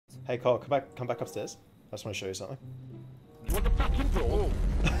Hey Cole, come back upstairs. I just want to show you something. You want the fucking door?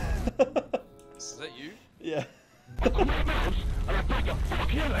 Is that you? Yeah.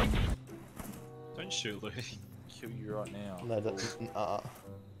 Don't shoot, Luke. Kill you right now. No, that,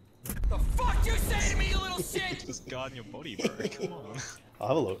 The fuck you say to me, you little shit? Just guarding your body, bro. Come on. I'll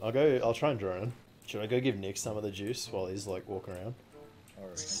have a look. I'll try and drone. Should I go give Nick some of the juice while he's like walking around?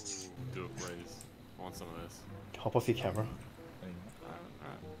 Alright. Do it, please. I want some of this. Hop off your camera. Alright.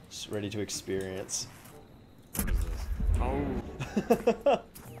 Just ready to experience. What is this? Oh.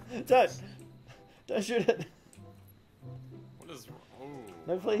 Don't shoot it. What is? Oh.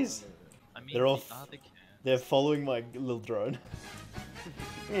 No, please. I mean, They're all the other can. They're following my little drone.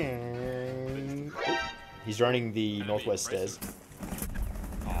 Oh, he's running the northwest stairs.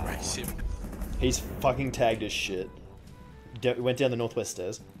 Race him. He's fucking tagged as shit. Went down the northwest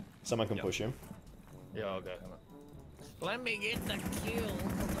stairs. Someone can push him. Yeah, I'll go. Let me get the kill.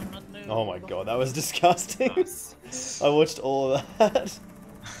 Oh my god, that was disgusting. Nice. I watched all of that.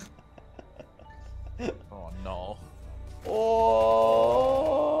 Oh no.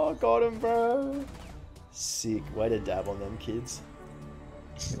 Oh, got him, bro. Sick. Way to dab on them kids.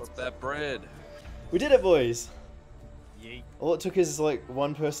 What's that bread? We did it, boys. Yeet. All it took is like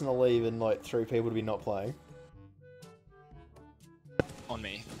one person to leave and like 3 people to be not playing. On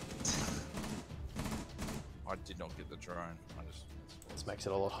me. I did not get the drone. I just. This makes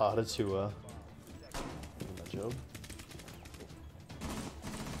it a lot harder to do my job.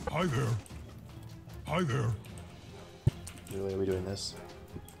 Hi there. Hi there. Really, are we doing this?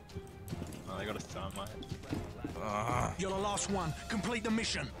 Oh, they got a thermite. You're the last one. Complete the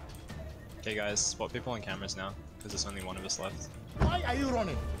mission. Okay, guys, spot people on cameras now, because there's only one of us left. Why are you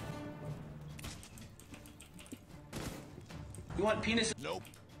running? You want penis? Nope.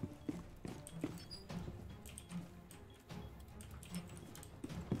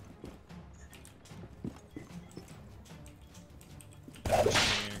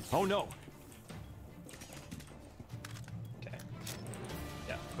 Oh no. Okay.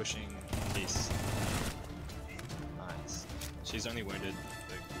 Yeah, pushing east. Nice. She's only wounded.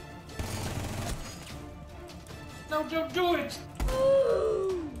 No, don't do it!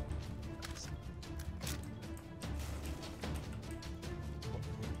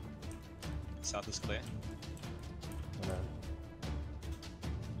 South is clear. No.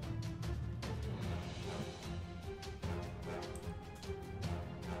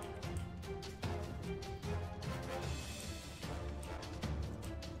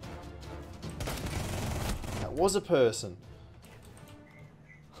 That was a person.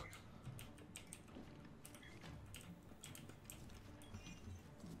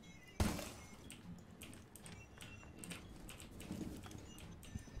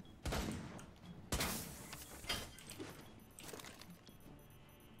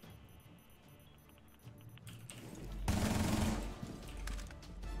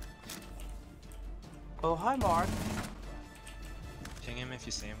 Oh, hi, Mark. Ping him if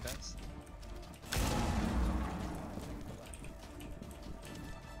you see him, guys.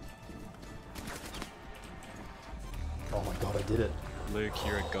 Oh my god, I did it. Luke,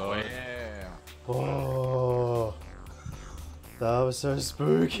 you're a god. Yeah. Oh, that was so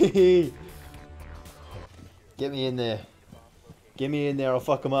spooky. Get me in there. Get me in there, I'll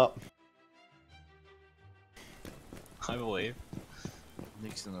fuck him up. I believe.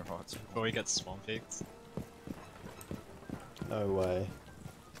 Nick's in the right spot. Before he gets swamp picked. No way.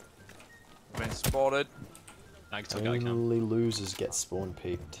 Been spotted. I took out camp. Only losers get spawn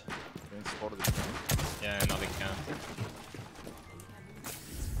peaked. Been spotted again. Yeah, another camp.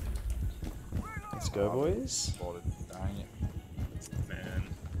 Let's go, boys. Spotted. Dang it. Man,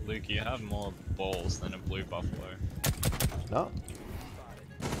 Luke, you have more balls than a blue buffalo. No.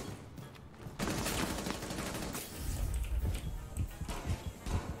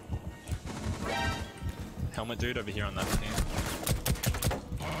 Helmet dude over here on that team.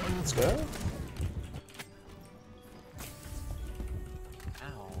 Let's go.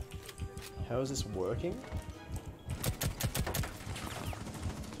 Ow. How is this working?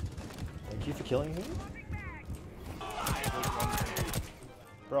 Thank you for killing him.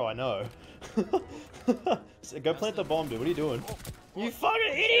 Bro, I know. So go plant the bomb, dude. What are you doing? You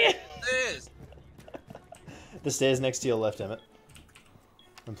fucking idiot! There's. The stairs next to your left, Emmett.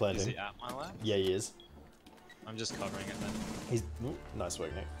 I'm Is planting. he at my left? Yeah, he is. I'm just covering it then. He's ooh, nice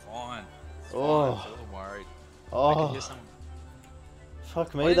work, Nick. Fine. Oh. Fine, I'm worried. I can Oh, hear some.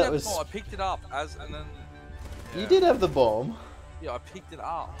 fuck I me. didn't That have was. the bomb, I picked it up as and then. You Yeah. did have the bomb. Yeah, I picked it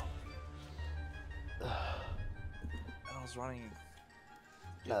up. And I was running.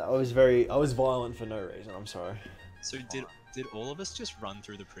 I was violent for no reason. I'm sorry. So Did all of us just run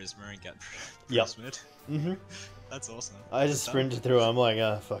through the Prisma and get Yep. Prismed? Mm-hmm. That's awesome. I just sprinted through. I'm like,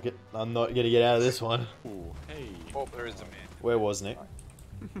 ah, fuck it. I'm not gonna get out of this one. Ooh, hey. Oh, there is a man. Where was Nick?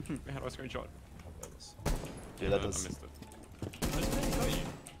 How do I screenshot? Yeah, Damn that it, does. I missed it.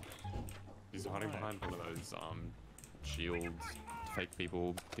 He's hiding behind one of those shields, fake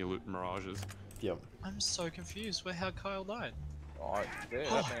people, mirages. Yep. I'm so confused. Where how Kyle died? Oh, there,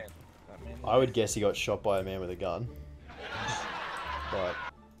 that man. That man. I would guess he got shot by a man with a gun. But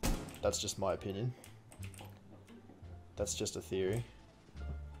that's just my opinion. That's just a theory.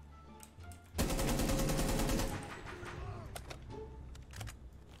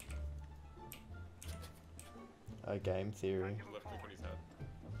 A game theory. Left click on his head.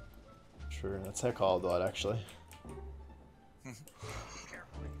 True, that's how Kyle died actually.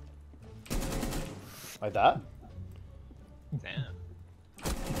 Like that? Damn.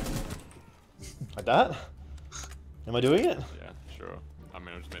 Like that? Am I doing it? Yeah, sure. I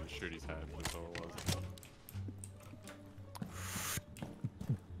mean, I just meant to shoot his head. That's all it was.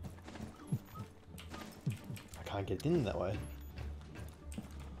 I can't get in that way.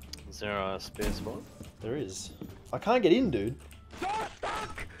 Is there a spare spot? There is. I can't get in, dude. I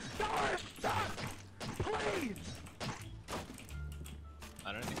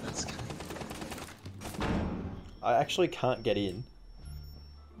don't think that's. I actually can't get in.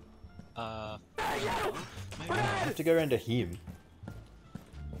 Maybe. I have to go around to him.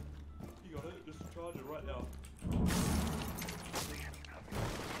 You got it. Just charge it right now.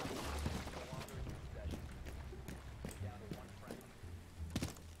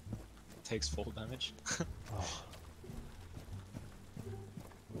 Takes full damage. Oh.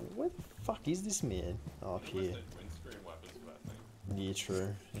 Where the fuck is this man? Oh, up here. Windscreen weapons for that thing. Yeah,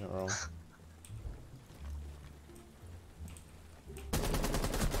 true. You're not wrong.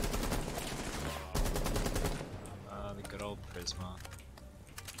 The good old Prisma.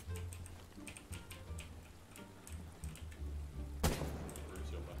 Bruce,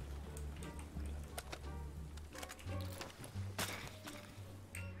 your left.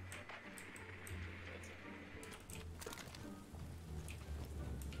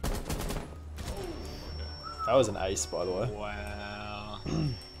 That was an ace, by the way. Wow. That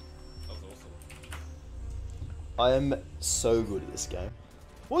was awesome. I am so good at this game.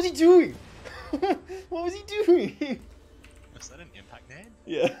 What was he doing? What was he doing? Was that an impact nade?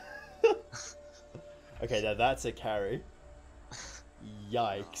 Yeah. Okay, now that's a carry.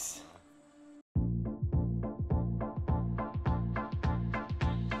 Yikes.